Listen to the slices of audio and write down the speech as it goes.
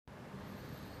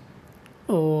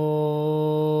Namaste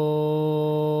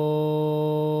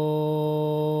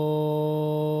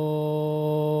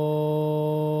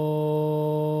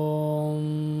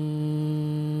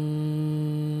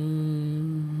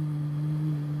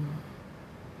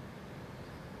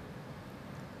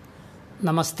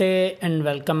and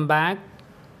welcome back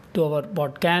to our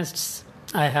podcasts.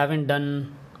 I haven't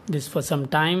done this for some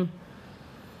time.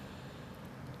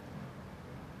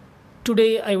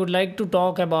 Today I would like to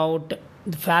talk about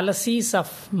the fallacies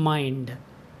of mind.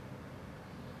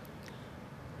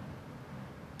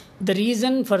 The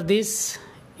reason for this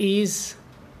is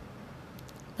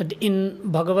that in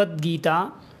Bhagavad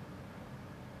Gita,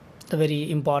 the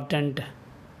very important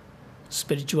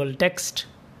spiritual text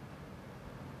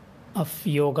of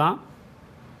yoga,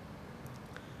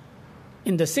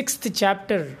 in the 6th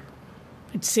chapter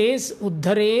it says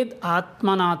Uddhared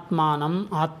Atmanatmanam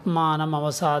Atmanam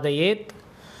Avasadayet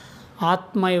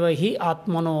Atmaiva hi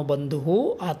Atmano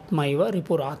Bandhuhu Atmaiva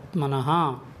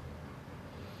Ripuratmanaha.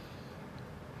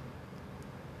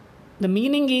 The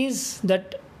meaning is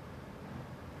that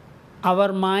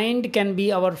our mind can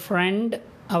be our friend,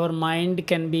 our mind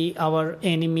can be our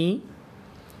enemy.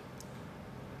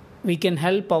 We can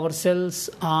help ourselves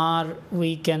or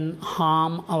we can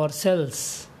harm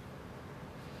ourselves.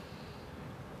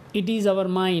 It is our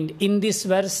mind. In this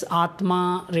verse,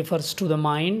 Atma refers to the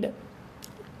mind.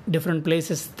 Different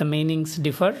places the meanings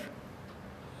differ.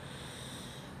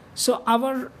 So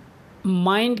our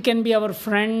mind can be our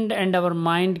friend and our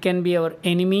mind can be our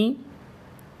enemy.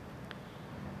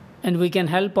 And we can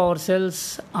help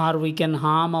ourselves or we can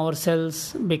harm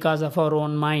ourselves because of our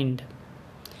own mind.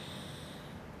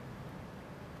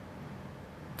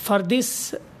 For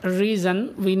this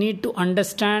reason, we need to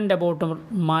understand about our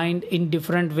mind in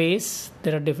different ways.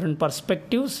 There are different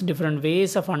perspectives, different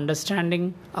ways of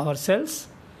understanding ourselves.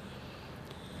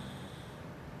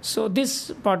 So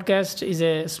this podcast is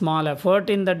a small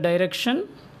effort in that direction.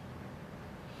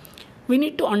 We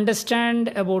need to understand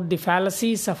about the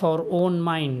fallacies of our own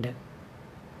mind.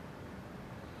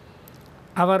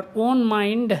 Our own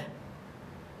mind,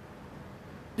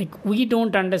 we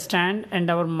don't understand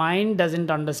and our mind doesn't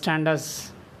understand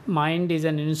us. Mind is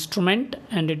an instrument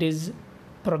and it is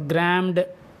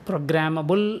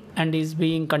programmable and is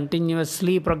being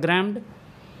continuously programmed.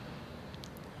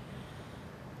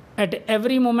 At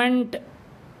every moment,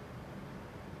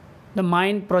 the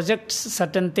mind projects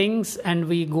certain things and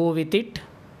we go with it,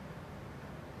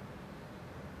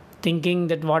 thinking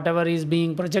that whatever is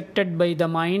being projected by the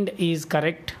mind is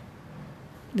correct.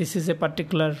 This is a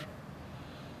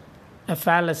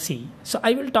fallacy. So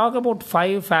I will talk about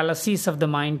 5 fallacies of the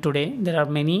mind today. There are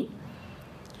many.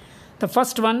 The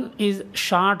first one is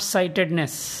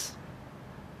short-sightedness.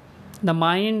 The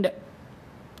mind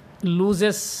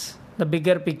loses the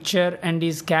bigger picture and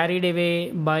is carried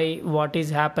away by what is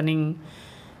happening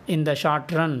in the short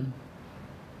run.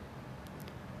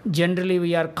 Generally,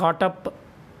 we are caught up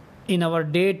in our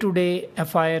day-to-day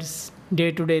affairs,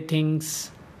 day-to-day things,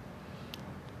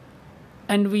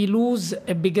 and we lose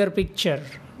a bigger picture.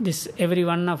 This, every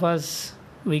one of us,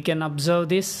 we can observe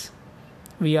this.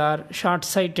 We are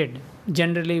short-sighted.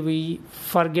 Generally, we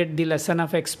forget the lesson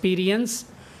of experience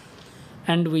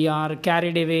and we are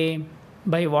carried away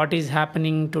by what is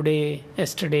happening today,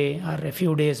 yesterday, or a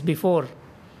few days before.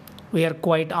 We are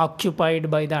quite occupied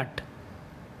by that.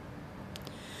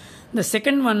 The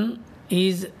second one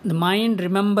is the mind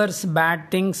remembers bad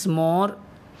things more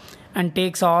and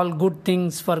takes all good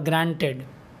things for granted.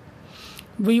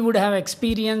 We would have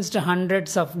experienced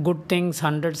hundreds of good things,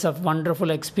 hundreds of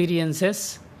wonderful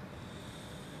experiences,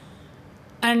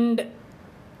 and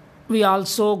we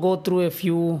also go through a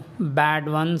few bad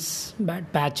ones,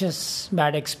 bad patches,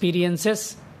 bad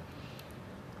experiences.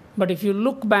 But if you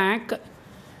look back,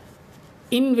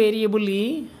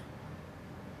 invariably,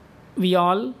 we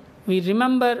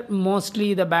remember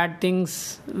mostly the bad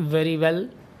things very well,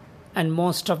 and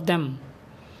most of them,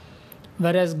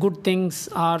 whereas good things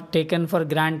are taken for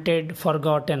granted,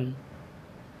 forgotten.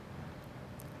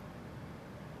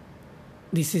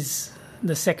 This is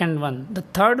the second one. The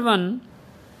third one,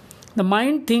 the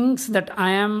mind thinks that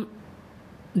I am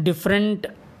different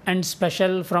and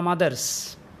special from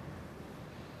others.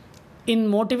 In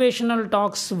motivational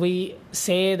talks, we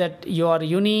say that you are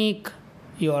unique,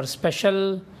 you are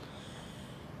special,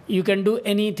 you can do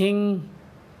anything.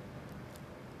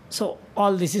 So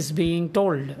all this is being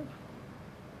told.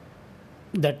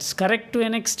 That's correct to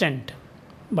an extent,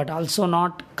 but also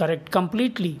not correct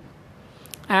completely.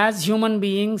 As human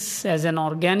beings, as an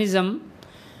organism,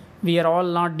 we are all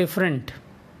not different.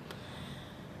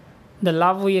 The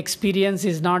love we experience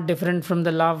is not different from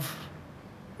the love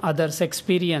others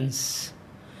experience.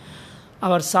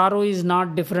 Our sorrow is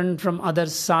not different from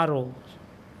others' sorrow.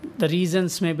 The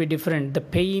reasons may be different. The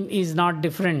pain is not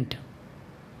different.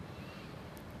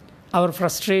 Our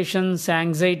frustrations,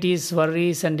 anxieties,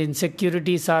 worries, and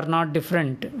insecurities are not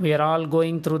different. We are all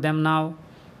going through them now,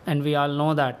 and we all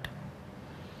know that.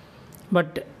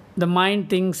 But the mind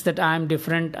thinks that I am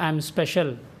different, I am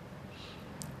special.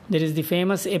 There is the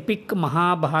famous epic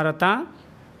Mahabharata.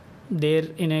 There,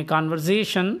 in a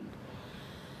conversation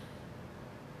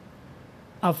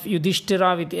of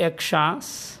Yudhishthira with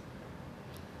Yakshas.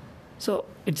 So,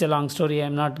 it's a long story, I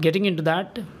am not getting into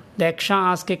that. The Yaksha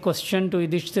asked a question to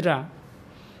Yudhishthira,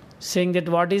 saying that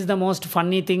what is the most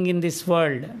funny thing in this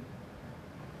world?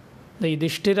 The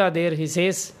Yudhishthira there, he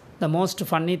says, the most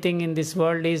funny thing in this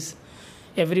world is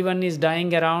everyone is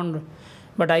dying around,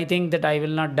 but I think that I will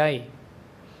not die.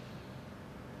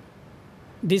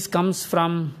 This comes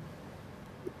from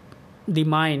the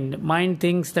mind. Mind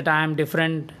thinks that I am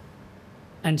different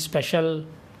and special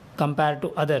compared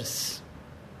to others.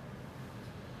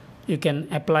 You can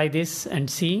apply this and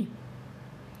see.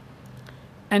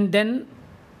 And then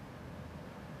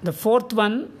the fourth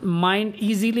one, mind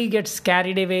easily gets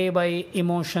carried away by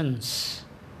emotions.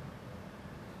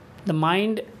 The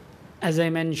mind, as I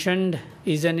mentioned,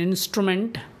 is an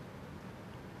instrument.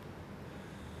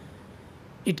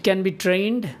 It can be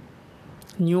trained.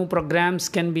 New programs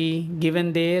can be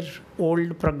given there.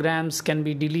 Old programs can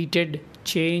be deleted,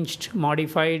 changed,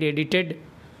 modified, edited.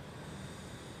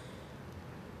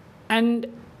 And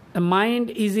the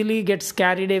mind easily gets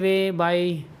carried away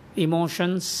by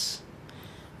emotions,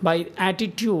 by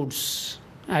attitudes.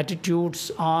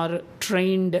 Attitudes are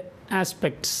trained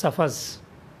aspects of us.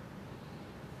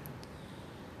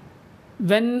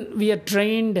 When we are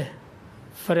trained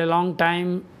for a long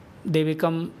time, they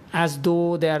become as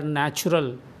though they are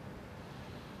natural.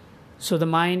 So the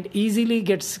mind easily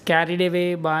gets carried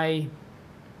away by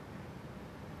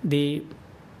the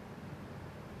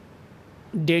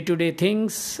day-to-day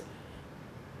things,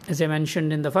 as I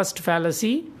mentioned in the first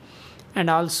fallacy, and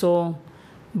also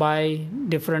by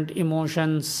different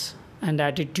emotions and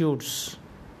attitudes.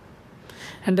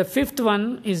 And the fifth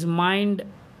one is mind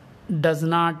does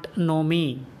not know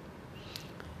me.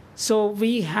 So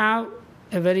we have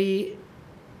a very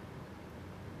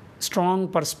strong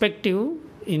perspective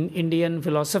in Indian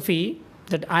philosophy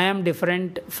that I am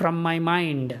different from my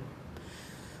mind.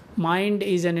 Mind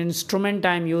is an instrument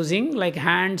I am using, like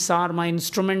hands are my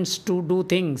instruments to do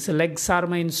things, legs are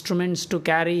my instruments to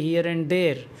carry here and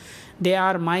there. They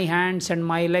are my hands and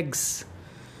my legs.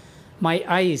 My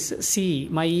eyes see,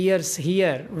 my ears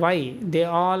hear. Why? They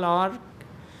all are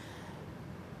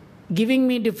giving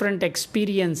me different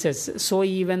experiences. So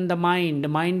even the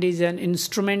mind is an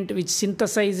instrument which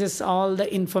synthesizes all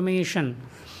the information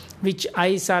which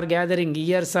eyes are gathering,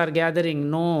 ears are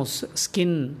gathering, nose,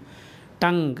 skin,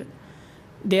 tongue.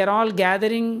 They are all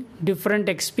gathering different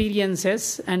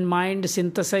experiences, and mind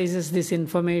synthesizes this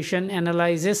information,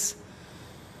 analyzes,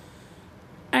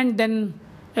 and then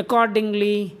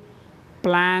accordingly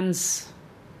plans,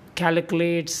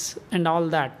 calculates, and all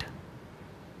that.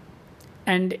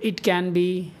 And it can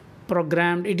be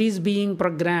programmed. It is being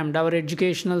programmed. Our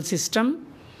educational system,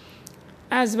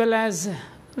 as well as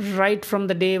right from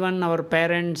the day one, our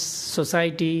parents,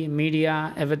 society,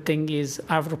 media, everything is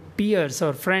our peers,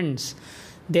 our friends.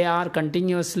 They are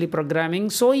continuously programming.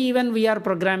 So even we are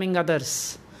programming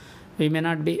others. We may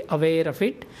not be aware of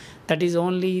it. That is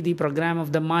only the program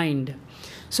of the mind.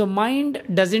 So mind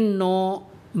doesn't know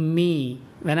me.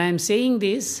 When I am saying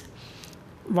this,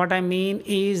 what I mean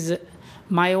is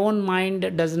my own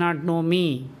mind does not know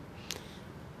me.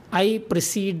 I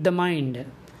precede the mind.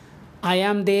 I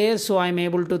am there, so I am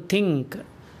able to think.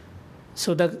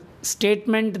 So the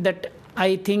statement that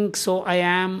I think, so I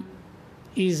am,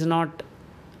 is not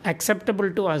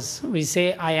acceptable to us. We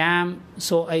say I am,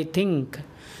 so I think.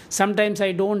 Sometimes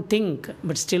I don't think,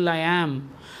 but still I am.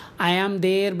 I am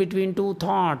there between two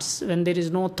thoughts. When there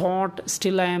is no thought,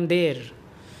 still I am there.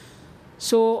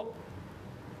 So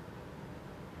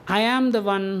I am the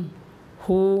one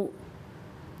who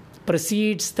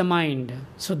precedes the mind.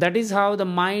 So that is how the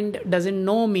mind doesn't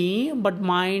know me, but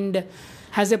mind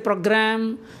has a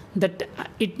program that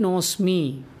it knows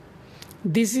me.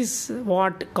 This is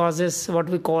what causes what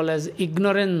we call as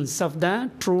ignorance of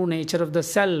the true nature of the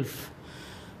self.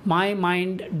 My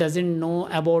mind doesn't know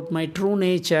about my true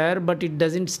nature, but it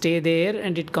doesn't stay there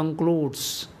and it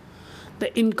concludes.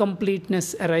 The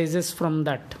incompleteness arises from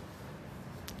that.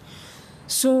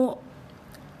 So,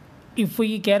 if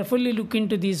we carefully look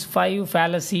into these 5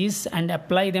 fallacies and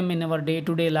apply them in our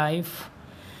day-to-day life,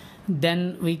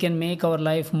 then we can make our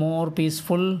life more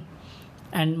peaceful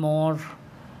and more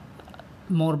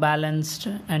more balanced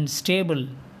and stable.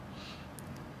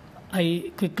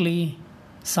 I quickly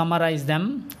summarize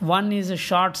them. One is a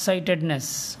short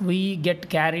sightedness. We get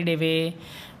carried away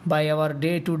by our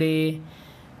day to day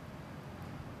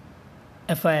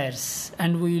affairs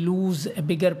and we lose a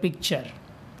bigger picture.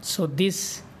 So,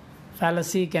 this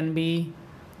fallacy can be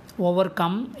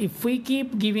overcome if we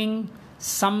keep giving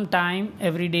some time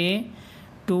every day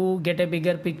to get a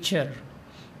bigger picture,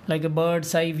 like a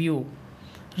bird's eye view,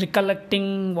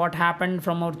 recollecting what happened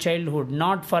from our childhood,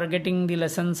 not forgetting the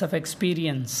lessons of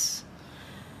experience.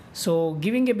 So,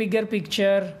 giving a bigger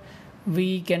picture,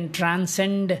 we can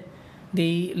transcend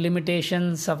the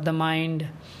limitations of the mind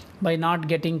by not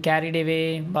getting carried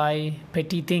away by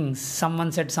petty things.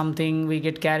 Someone said something, we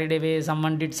get carried away.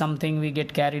 Someone did something, we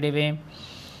get carried away.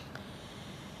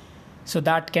 So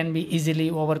that can be easily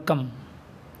overcome.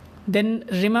 Then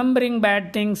remembering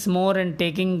bad things more and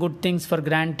taking good things for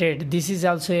granted. This is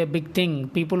also a big thing.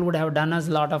 People would have done us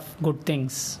a lot of good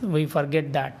things. We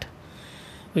forget that.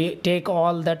 We take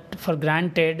all that for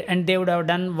granted and they would have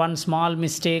done one small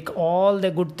mistake. All the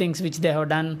good things which they have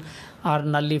done are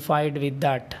nullified with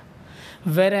that.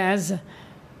 Whereas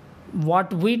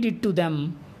what we did to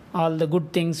them, all the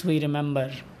good things we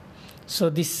remember. So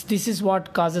this is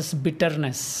what causes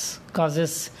bitterness,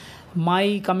 causes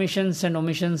my commissions and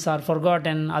omissions are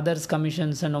forgotten, others'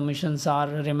 commissions and omissions are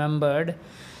remembered.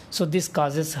 So this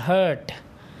causes hurt.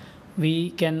 We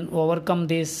can overcome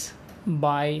this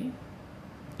by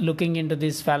looking into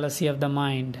this fallacy of the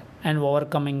mind and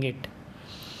overcoming it.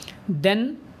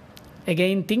 Then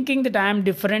again, thinking that I am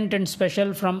different and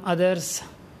special from others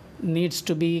needs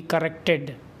to be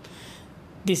corrected.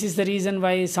 This is the reason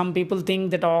why some people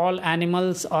think that all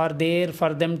animals are there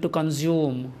for them to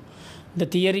consume. The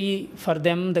theory for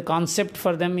them, the concept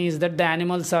for them is that the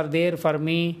animals are there for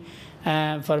me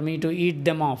to eat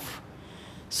them off.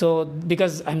 So,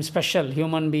 because I'm special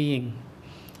human being.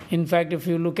 In fact, if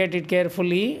you look at it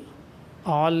carefully,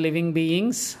 all living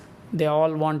beings, they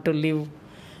all want to live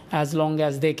as long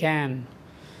as they can.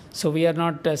 So we are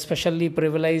not specially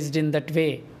privileged in that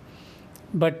way.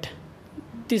 But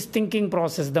this thinking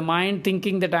process, the mind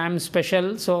thinking that I am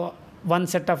special, so one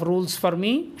set of rules for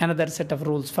me, another set of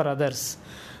rules for others.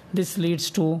 This leads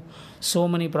to so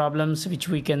many problems which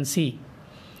we can see.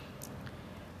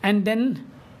 And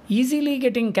then easily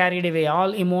getting carried away,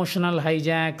 all emotional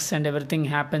hijacks and everything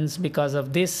happens because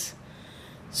of this.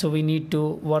 So we need to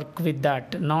work with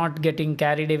that, not getting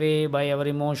carried away by our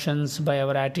emotions, by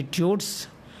our attitudes,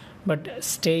 but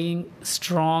staying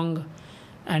strong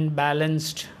and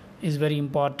balanced is very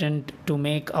important to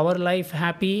make our life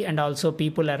happy and also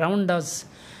people around us,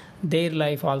 their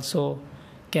life also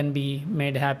can be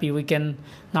made happy. We can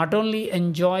not only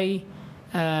enjoy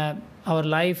our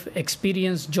life,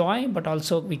 experience joy, but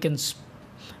also we can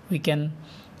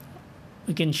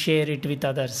share it with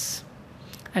others.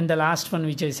 And the last one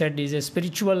which I said is a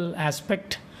spiritual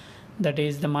aspect, that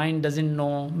is the mind doesn't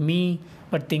know me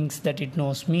but thinks that it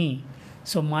knows me.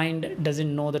 So mind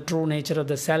doesn't know the true nature of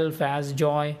the self as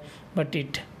joy, but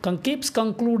it keeps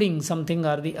concluding something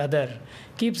or the other,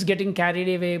 keeps getting carried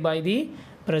away by the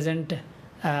present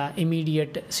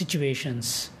immediate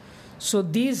situations. So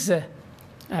these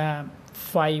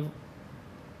 5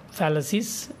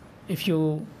 fallacies, if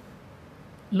you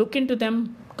look into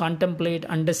them, contemplate,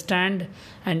 understand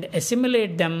and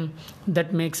assimilate them,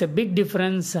 that makes a big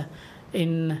difference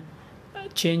in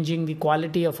changing the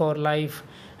quality of our life,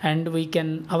 and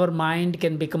our mind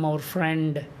can become our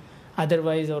friend,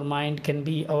 otherwise our mind can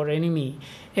be our enemy.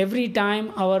 Every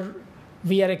time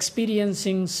we are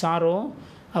experiencing sorrow,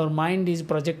 our mind is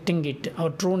projecting it. Our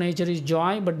true nature is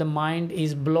joy, but the mind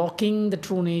is blocking the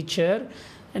true nature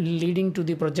and leading to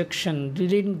the projection,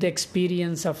 leading to the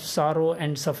experience of sorrow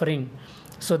and suffering.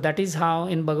 So that is how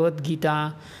in Bhagavad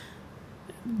Gita,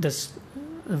 this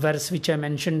verse which I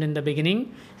mentioned in the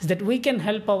beginning, is that we can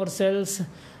help ourselves,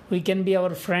 we can be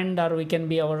our friend or we can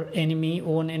be our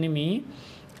own enemy,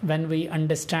 when we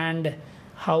understand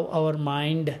how our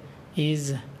mind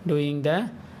is doing the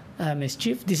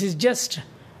mischief. This is just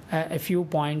a few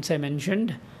points I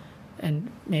mentioned,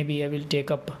 and maybe I will take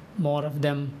up more of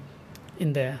them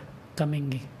in the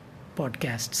coming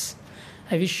podcasts.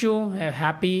 I wish you a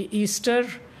happy Easter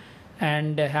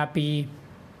and a happy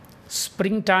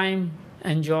springtime.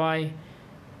 Enjoy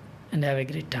and have a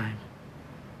great time.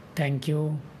 Thank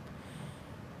you.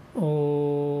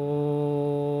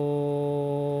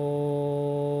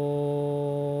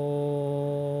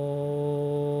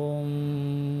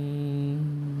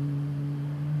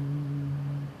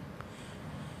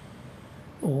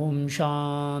 Om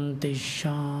Shanti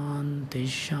Shanti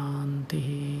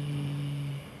Shanti.